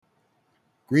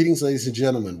Greetings, ladies and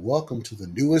gentlemen. Welcome to the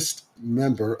newest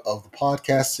member of the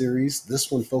podcast series.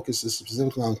 This one focuses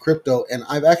specifically on crypto, and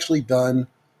I've actually done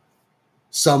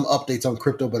some updates on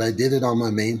crypto, but I did it on my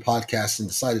main podcast and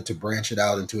decided to branch it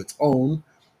out into its own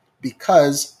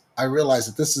because I realized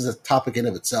that this is a topic in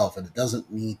of itself and it doesn't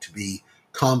need to be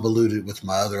convoluted with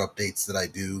my other updates that I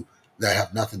do that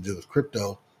have nothing to do with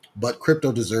crypto. But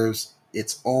crypto deserves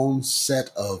its own set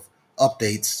of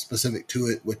updates specific to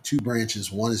it with two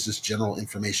branches. One is just general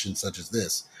information such as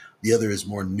this. The other is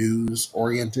more news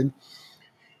oriented.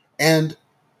 And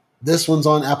this one's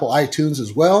on Apple iTunes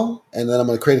as well. And then I'm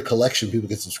going to create a collection people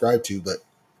can subscribe to. But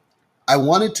I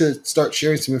wanted to start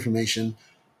sharing some information,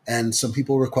 and some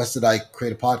people requested I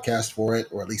create a podcast for it,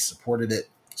 or at least supported it.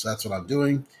 So that's what I'm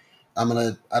doing. I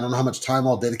don't know how much time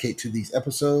I'll dedicate to these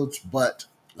episodes, but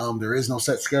there is no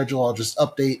set schedule. I'll just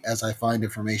update as I find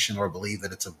information or believe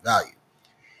that it's of value.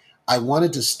 I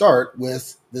wanted to start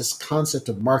with this concept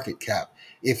of market cap.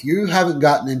 If you haven't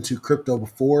gotten into crypto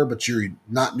before, but you're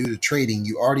not new to trading,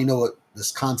 you already know what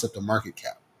this concept of market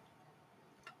cap.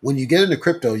 When you get into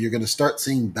crypto, you're going to start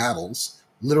seeing battles,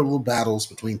 literal battles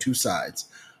between two sides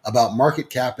about market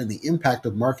cap and the impact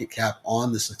of market cap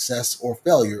on the success or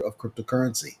failure of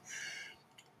cryptocurrency.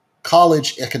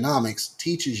 College economics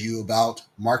teaches you about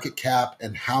market cap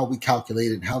and how we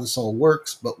calculate it and how this all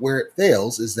works. But where it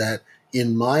fails is that,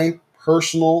 in my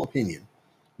personal opinion,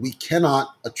 we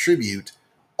cannot attribute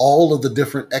all of the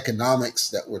different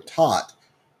economics that we're taught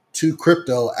to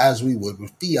crypto as we would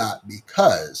with fiat,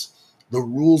 because the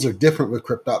rules are different with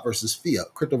crypto versus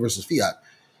fiat.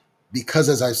 Because,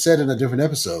 as I've said in a different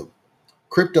episode,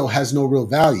 crypto has no real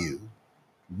value,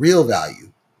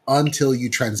 until you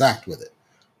transact with it.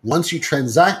 Once you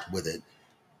transact with it,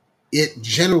 it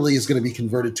generally is going to be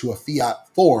converted to a fiat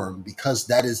form because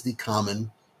that is the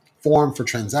common form for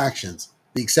transactions.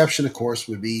 The exception, of course,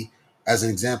 would be, as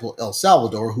an example, El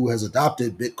Salvador, who has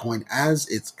adopted Bitcoin as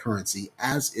its currency,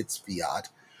 as its fiat.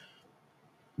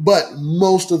 But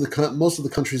most of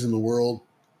the countries in the world,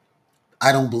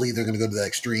 I don't believe they're going to go to that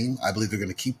extreme. I believe they're going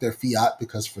to keep their fiat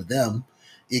because for them,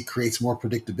 it creates more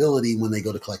predictability when they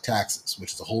go to collect taxes,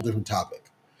 which is a whole different topic.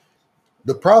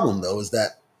 The problem, though, is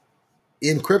that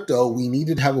in crypto, we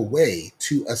needed to have a way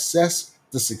to assess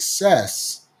the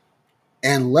success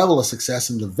and level of success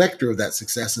and the vector of that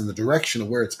success and the direction of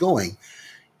where it's going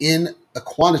in a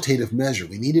quantitative measure.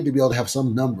 We needed to be able to have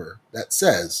some number that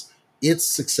says it's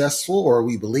successful, or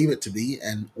we believe it to be,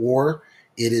 or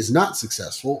it is not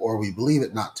successful, or we believe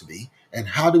it not to be. And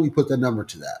how do we put the number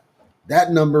to that?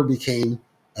 That number became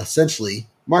essentially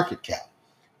market cap.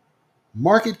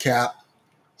 Market cap,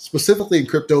 specifically in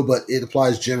crypto, but it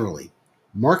applies generally.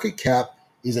 Market cap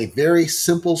is a very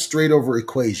simple, straight over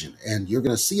equation. And you're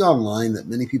going to see online that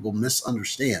many people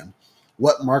misunderstand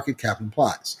what market cap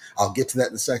implies. I'll get to that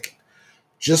in a second.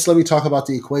 Just let me talk about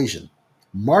the equation.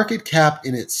 Market cap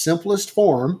in its simplest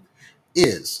form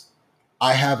is,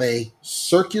 I have a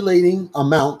circulating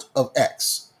amount of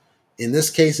X. In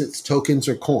this case, it's tokens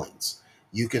or coins.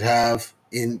 You could have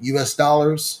in US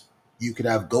dollars, you could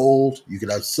have gold, you could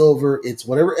have silver. It's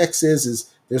whatever X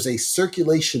is there's a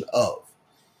circulation of.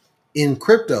 In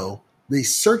crypto, the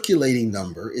circulating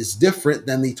number is different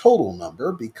than the total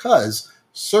number because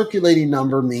circulating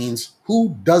number means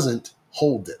who doesn't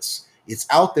hold this. It's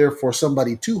out there for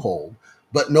somebody to hold,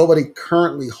 but nobody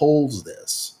currently holds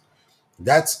this.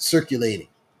 That's circulating.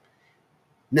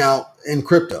 Now, in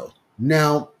crypto,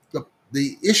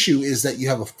 the issue is that you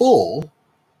have a full,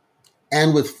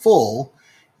 and with full,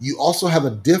 you also have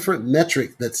a different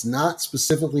metric that's not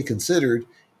specifically considered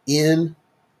in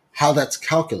how that's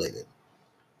calculated.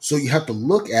 So you have to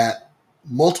look at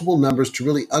multiple numbers to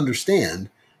really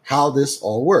understand how this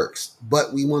all works.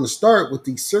 But we want to start with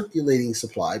the circulating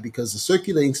supply because the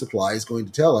circulating supply is going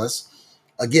to tell us,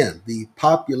 again, the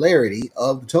popularity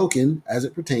of the token as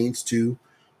it pertains to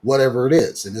whatever it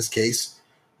is. In this case,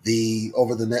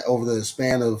 over the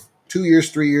span of 2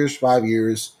 years, 3 years, 5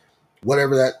 years,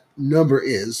 whatever that number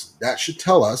is, that should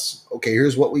tell us, okay,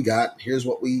 here's what we got, here's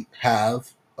what we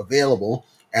have available,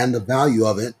 and the value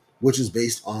of it, which is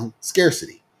based on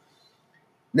scarcity.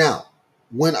 Now,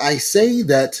 when I say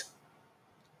that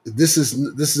this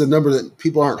is a number that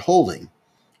people aren't holding,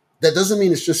 that doesn't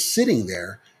mean it's just sitting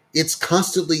there. It's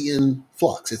constantly in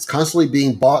flux. It's constantly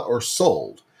being bought or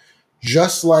sold.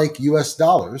 Just like US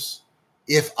dollars,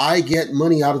 if I get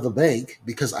money out of the bank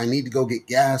because I need to go get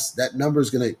gas, that number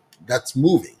is that's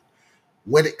moving.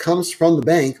 When it comes from the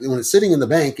bank, when it's sitting in the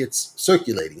bank, it's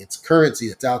circulating. It's currency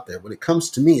that's out there. When it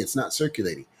comes to me, it's not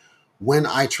circulating. When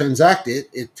I transact it,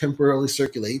 it temporarily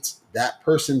circulates. That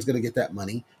person's going to get that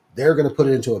money. They're going to put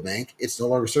it into a bank. It's no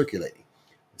longer circulating.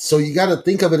 So you got to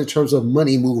think of it in terms of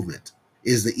money movement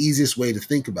is the easiest way to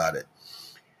think about it.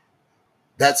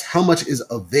 That's how much is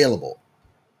available.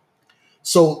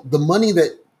 So the money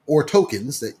that or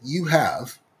tokens that you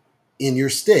have in your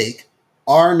stake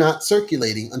are not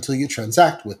circulating until you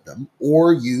transact with them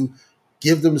or you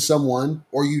give them to someone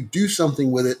or you do something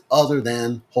with it other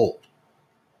than hold.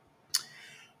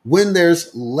 When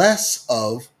there's less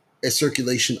of a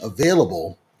circulation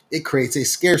available, it creates a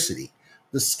scarcity.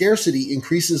 The scarcity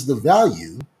increases the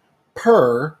value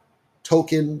per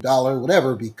token, dollar,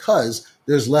 whatever, because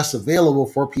there's less available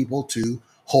for people to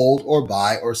hold or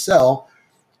buy or sell.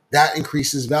 That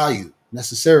increases value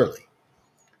necessarily.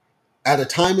 At a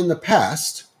time in the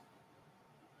past,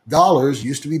 dollars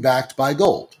used to be backed by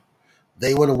gold.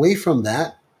 They went away from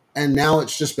that, and now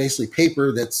it's just basically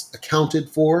paper that's accounted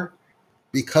for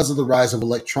because of the rise of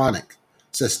electronic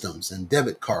systems and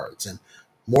debit cards and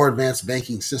more advanced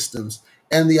banking systems.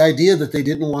 And the idea that they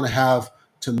didn't want to have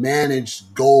to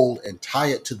manage gold and tie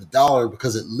it to the dollar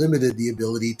because it limited the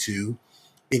ability to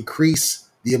increase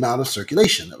the amount of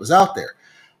circulation that was out there.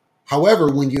 However,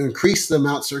 when you increase the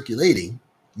amount circulating,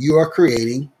 you are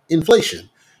creating inflation.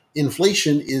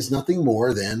 Inflation is nothing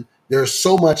more than there's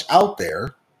so much out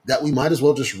there that we might as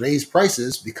well just raise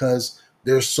prices because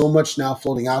there's so much now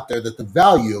floating out there that the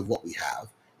value of what we have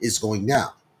is going down.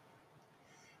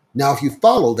 Now, if you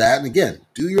follow that, and again,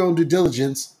 do your own due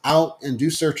diligence out and do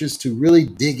searches to really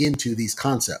dig into these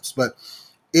concepts. But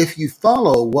if you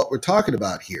follow what we're talking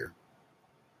about here,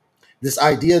 this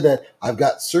idea that I've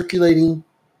got circulating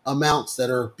amounts that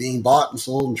are being bought and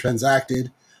sold and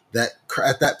transacted that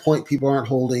at that point people aren't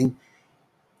holding,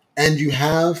 and you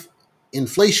have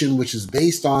inflation, which is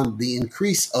based on the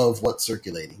increase of what's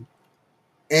circulating.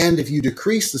 And if you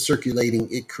decrease the circulating,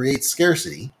 it creates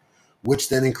scarcity, which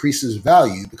then increases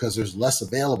value because there's less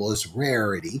available. It's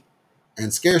rarity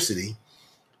and scarcity.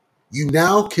 You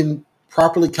now can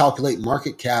properly calculate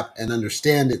market cap and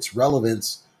understand its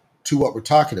relevance to what we're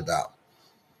talking about.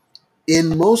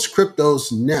 In most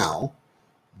cryptos now,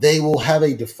 they will have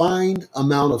a defined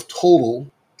amount of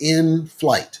total in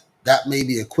flight. That may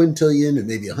be a quintillion, it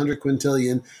may be 100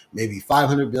 quintillion, maybe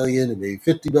 500 billion, it may be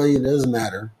 50 billion, it doesn't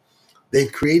matter.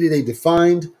 They've created a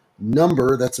defined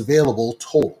number that's available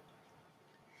total.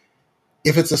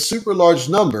 If it's a super large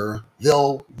number,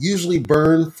 they'll usually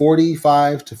burn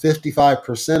 45 to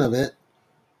 55% of it,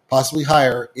 possibly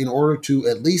higher, in order to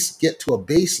at least get to a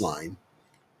baseline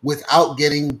without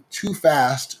getting too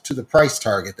fast to the price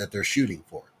target that they're shooting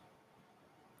for.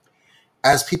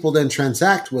 As people then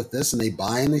transact with this and they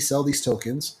buy and they sell these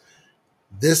tokens,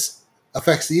 this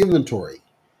affects the inventory.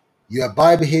 You have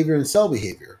buy behavior and sell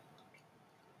behavior.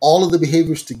 All of the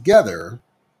behaviors together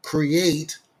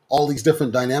create all these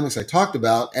different dynamics I talked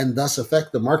about and thus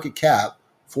affect the market cap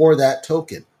for that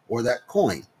token or that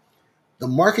coin. The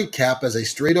market cap as a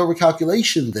straight over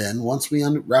calculation then, once we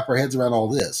wrap our heads around all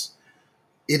this,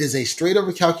 it is a straight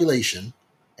over calculation,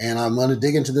 and I'm going to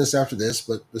dig into this after this,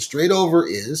 but the straight over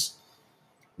is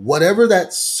whatever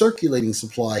that circulating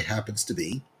supply happens to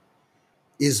be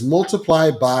is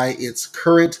multiplied by its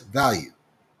current value.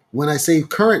 When I say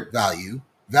current value,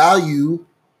 value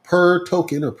per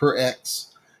token or per X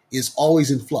is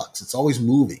always in flux. It's always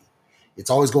moving. It's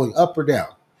always going up or down.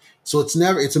 So it's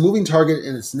a moving target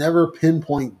and it's never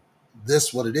pinpoint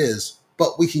this what it is,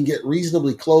 but we can get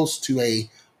reasonably close to a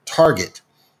target.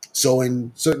 So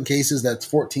in certain cases, that's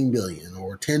 14 billion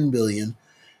or 10 billion.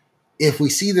 If we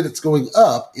see that it's going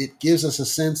up, it gives us a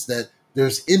sense that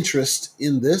there's interest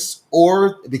in this,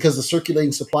 or because the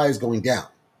circulating supply is going down,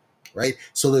 right?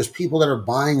 So there's people that are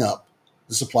buying up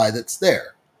the supply that's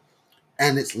there,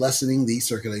 and it's lessening the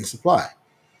circulating supply.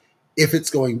 If it's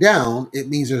going down, it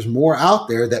means there's more out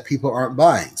there that people aren't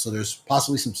buying. So there's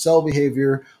possibly some sell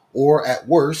behavior, or at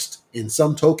worst, in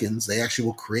some tokens, they actually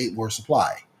will create more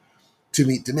supply to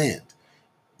meet demand.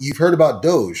 You've heard about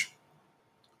Doge.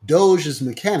 Doge's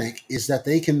mechanic is that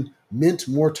they can mint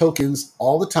more tokens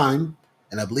all the time,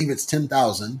 and I believe it's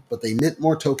 10,000, but they mint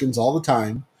more tokens all the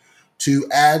time to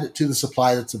add to the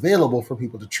supply that's available for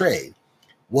people to trade.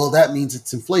 Well, that means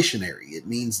it's inflationary. It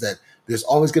means that there's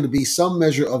always going to be some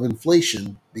measure of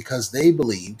inflation because they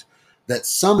believed that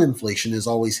some inflation is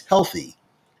always healthy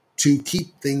to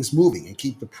keep things moving and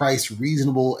keep the price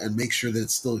reasonable and make sure that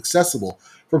it's still accessible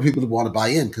for people to want to buy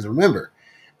in. Because remember,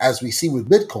 as we see with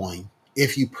Bitcoin,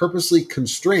 if you purposely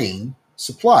constrain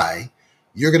supply,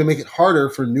 you're going to make it harder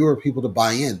for newer people to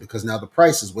buy in because now the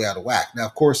price is way out of whack. Now,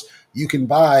 of course, you can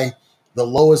buy the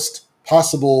lowest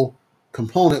possible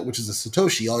component, which is a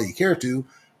Satoshi, all you care to,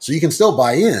 so you can still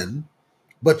buy in,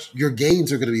 but your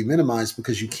gains are going to be minimized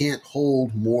because you can't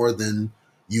hold more than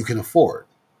you can afford.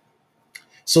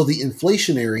 So the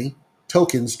inflationary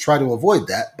tokens try to avoid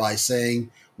that by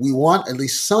saying we want at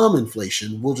least some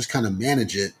inflation. We'll just kind of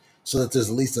manage it so that there's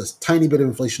at least a tiny bit of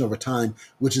inflation over time,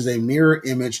 which is a mirror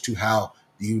image to how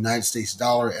the United States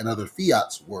dollar and other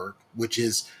fiats work, which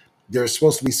is there's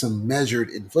supposed to be some measured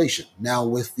inflation. Now,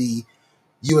 with the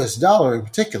US dollar in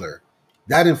particular,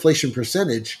 that inflation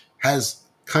percentage has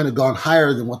kind of gone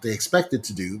higher than what they expected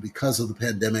to do because of the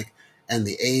pandemic and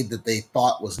the aid that they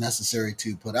thought was necessary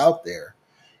to put out there,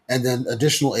 and then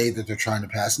additional aid that they're trying to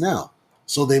pass now.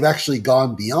 So they've actually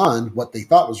gone beyond what they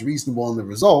thought was reasonable, and the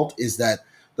result is that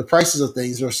the prices of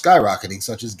things are skyrocketing,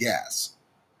 such as gas.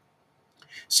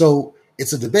 So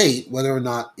it's a debate whether or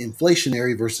not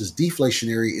inflationary versus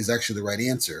deflationary is actually the right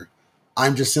answer.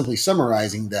 I'm just simply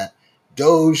summarizing that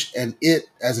Doge and it,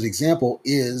 as an example,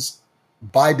 is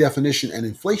by definition an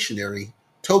inflationary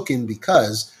token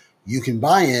because you can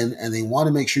buy in and they want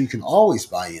to make sure you can always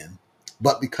buy in.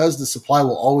 But because the supply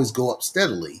will always go up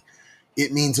steadily,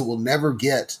 it means it will never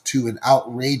get to an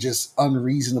outrageous,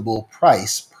 unreasonable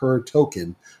price per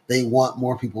token. They want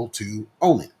more people to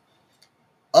own it.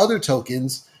 Other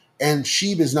tokens, and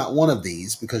SHIB is not one of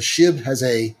these because SHIB has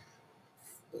a,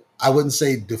 I wouldn't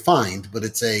say defined, but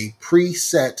it's a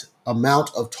preset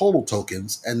amount of total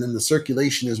tokens, and then the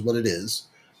circulation is what it is.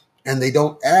 And they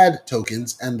don't add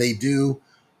tokens, and they do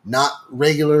not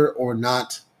regular or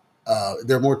not,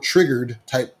 they're more triggered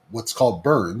type, what's called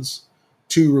burns,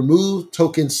 to remove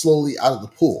tokens slowly out of the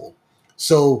pool.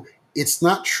 So it's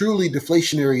not truly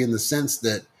deflationary in the sense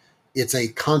that it's a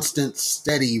constant,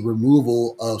 steady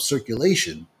removal of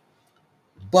circulation,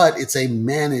 but it's a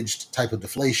managed type of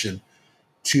deflation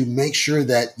to make sure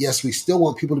that, yes, we still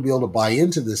want people to be able to buy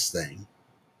into this thing,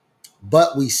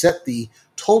 but we set the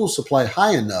total supply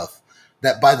high enough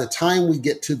that by the time we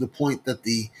get to the point that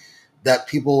that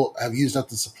people have used up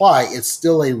the supply, it's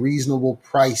still a reasonable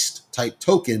priced type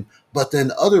token, but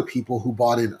then other people who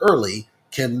bought in early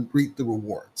can reap the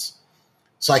rewards.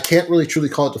 So I can't really truly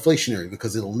call it deflationary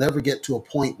because it'll never get to a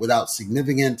point without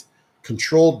significant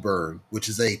controlled burn, which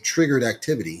is a triggered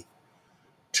activity,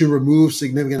 to remove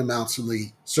significant amounts from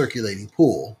the circulating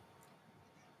pool.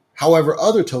 However,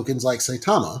 other tokens like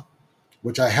Saitama,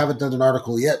 which I haven't done an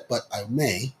article yet, but I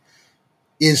may,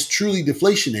 is truly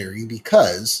deflationary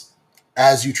because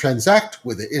as you transact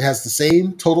with it, it has the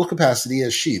same total capacity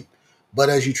as SHIB, but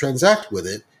as you transact with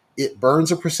it, it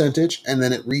burns a percentage and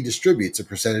then it redistributes a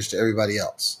percentage to everybody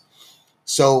else.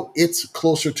 So it's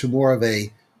closer to more of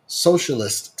a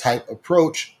socialist type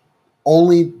approach,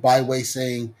 only by way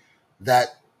saying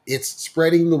that it's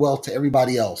spreading the wealth to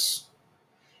everybody else.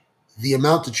 The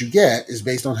amount that you get is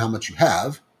based on how much you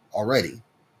have already.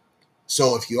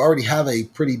 So if you already have a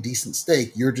pretty decent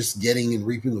stake, you're just getting and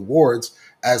reaping the rewards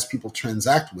as people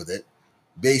transact with it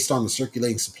based on the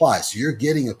circulating supply. So you're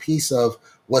getting a piece of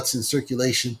what's in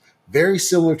circulation, very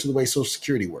similar to the way Social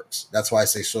Security works. That's why I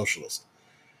say socialist.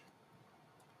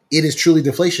 It is truly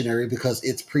deflationary because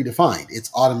it's predefined.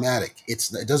 It's automatic. It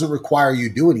doesn't require you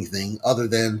do anything other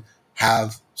than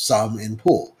have some in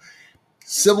pool.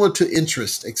 Similar to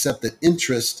interest, except that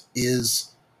interest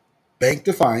is bank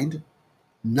defined,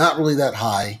 not really that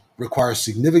high, requires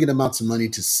significant amounts of money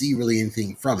to see really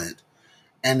anything from it,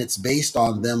 and it's based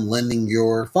on them lending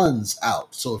your funds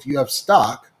out. So if you have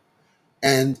stock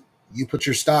and you put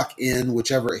your stock in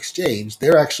whichever exchange,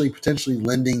 they're actually potentially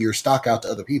lending your stock out to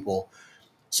other people.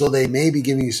 So they may be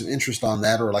giving you some interest on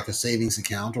that, or like a savings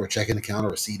account or a checking account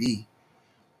or a CD.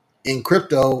 In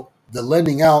crypto, the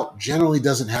lending out generally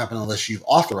doesn't happen unless you've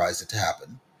authorized it to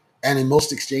happen. And in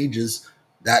most exchanges,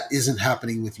 that isn't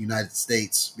happening with the United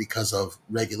States because of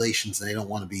regulations and they don't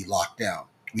want to be locked down.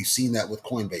 We've seen that with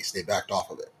Coinbase. They backed off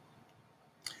of it.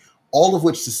 All of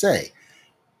which to say,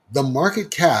 the market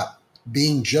cap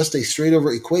being just a straight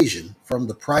over equation from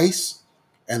the price,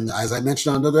 and as I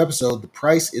mentioned on another episode, the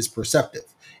price is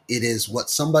perceptive. It is what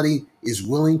somebody is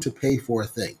willing to pay for a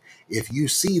thing. If you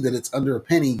see that it's under a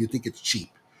penny, you think it's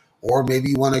cheap. Or maybe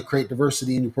you want to create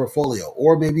diversity in your portfolio.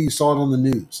 Or maybe you saw it on the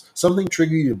news. Something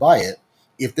triggered you to buy it.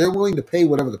 If they're willing to pay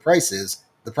whatever the price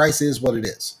is what it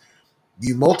is.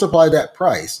 You multiply that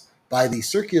price by the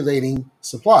circulating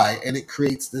supply, and it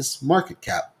creates this market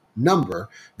cap number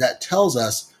that tells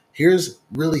us here's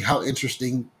really how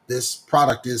interesting this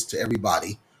product is to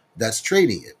everybody that's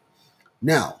trading it.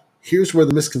 Now, here's where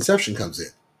the misconception comes in.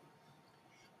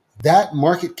 That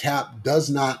market cap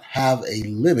does not have a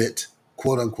limit,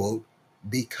 quote unquote,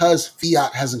 because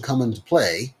fiat hasn't come into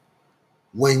play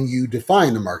when you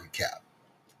define the market cap.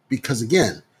 Because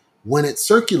again, when it's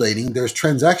circulating, there's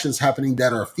transactions happening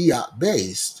that are fiat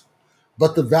based,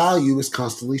 but the value is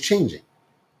constantly changing.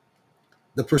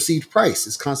 The perceived price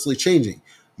is constantly changing.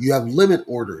 You have limit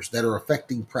orders that are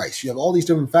affecting price. You have all these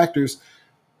different factors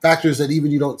that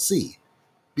even you don't see.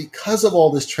 Because of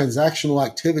all this transactional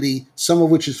activity, some of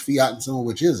which is fiat and some of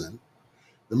which isn't,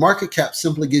 the market cap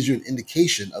simply gives you an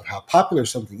indication of how popular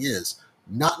something is,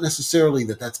 not necessarily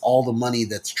that that's all the money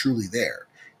that's truly there.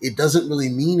 It doesn't really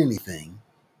mean anything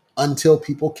until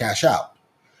people cash out.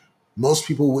 Most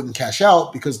people wouldn't cash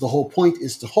out because the whole point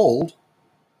is to hold,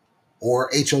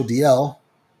 or HODL.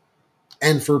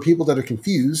 And for people that are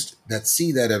confused, that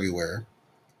see that everywhere,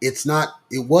 it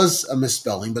was a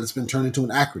misspelling, but it's been turned into an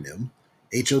acronym.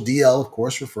 HODL, of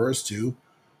course, refers to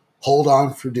hold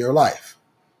on for dear life.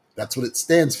 That's what it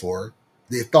stands for.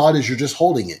 The thought is you're just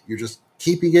holding it. You're just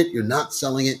keeping it. You're not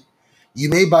selling it. You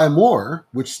may buy more,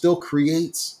 which still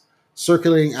creates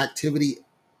circulating activity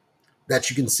that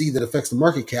you can see that affects the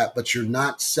market cap, but you're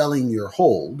not selling your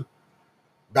hold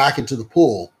back into the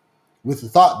pool, with the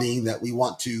thought being that we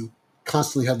want to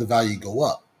constantly have the value go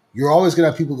up. You're always going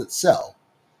to have people that sell.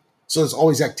 So there's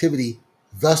always activity.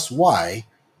 Thus why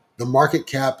the market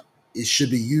cap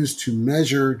should be used to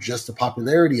measure just the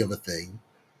popularity of a thing,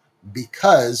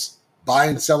 because buy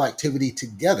and sell activity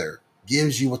together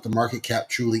gives you what the market cap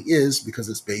truly is, because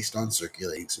it's based on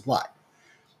circulating supply.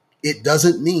 It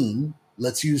doesn't mean,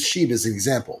 let's use SHIB as an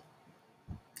example.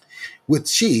 With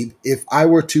SHIB, if I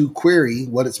were to query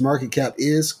what its market cap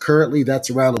is, currently that's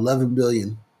around $11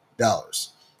 billion.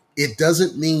 It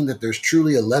doesn't mean that there's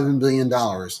truly $11 billion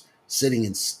sitting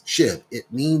in SHIB.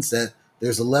 It means that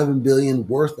there's $11 billion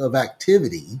worth of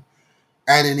activity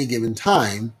at any given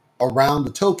time around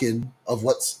the token of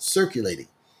what's circulating.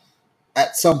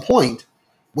 At some point,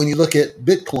 when you look at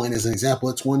Bitcoin as an example,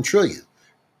 it's 1 trillion.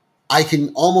 I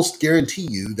can almost guarantee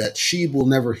you that SHIB will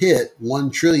never hit 1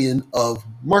 trillion of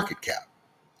market cap,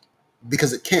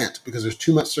 because it can't, because there's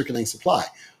too much circulating supply.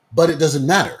 But it doesn't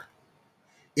matter.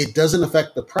 It doesn't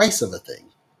affect the price of a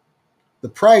thing. The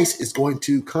price is going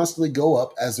to constantly go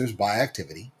up as there's buy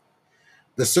activity.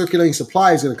 The circulating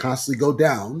supply is going to constantly go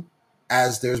down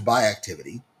as there's buy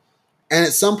activity. And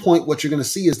at some point, what you're going to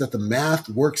see is that the math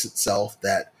works itself,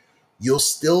 that you'll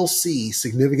still see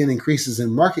significant increases in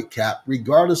market cap,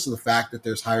 regardless of the fact that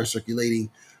there's higher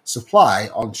circulating supply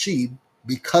on SHIB,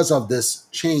 because of this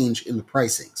change in the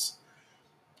pricings.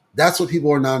 That's what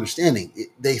people are not understanding.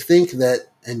 They think that,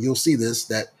 and you'll see this,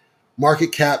 that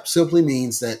market cap simply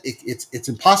means that it's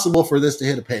impossible for this to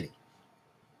hit a penny.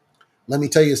 Let me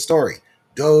tell you a story.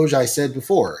 Doge, I said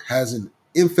before, has an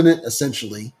infinite,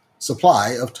 essentially,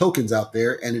 supply of tokens out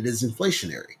there, and it is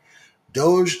inflationary.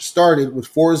 Doge started with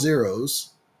 4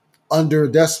 zeros under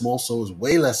a decimal, so it was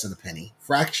way less than a penny,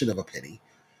 fraction of a penny.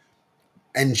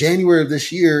 And January of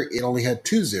this year, it only had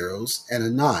 2 zeros and a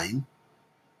 9.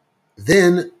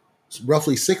 Then,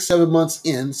 roughly 6 months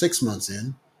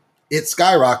in, it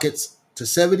skyrockets to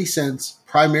 70 cents,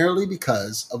 primarily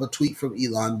because of a tweet from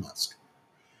Elon Musk.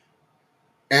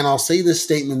 And I'll say this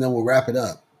statement, then we'll wrap it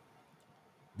up.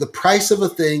 The price of a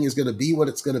thing is going to be what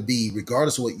it's going to be,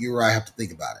 regardless of what you or I have to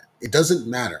think about it. It doesn't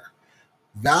matter.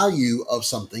 Value of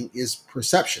something is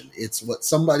perception. It's what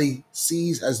somebody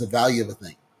sees as the value of a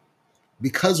thing.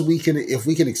 Because if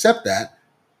we can accept that,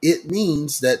 it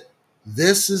means that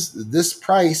this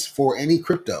price for any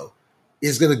crypto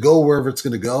is going to go wherever it's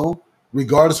going to go,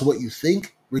 regardless of what you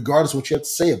think, regardless of what you have to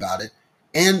say about it.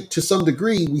 And to some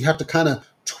degree, we have to kind of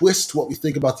twist what we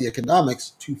think about the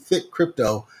economics to fit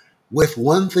crypto, with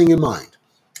one thing in mind.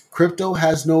 Crypto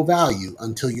has no value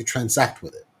until you transact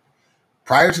with it.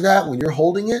 Prior to that, when you're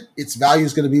holding it, its value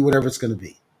is going to be whatever it's going to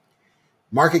be.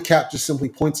 Market cap just simply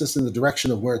points us in the direction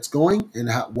of where it's going and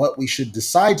what we should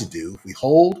decide to do. If we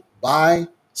hold, buy,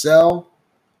 sell,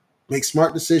 make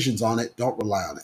smart decisions on it, don't rely on it.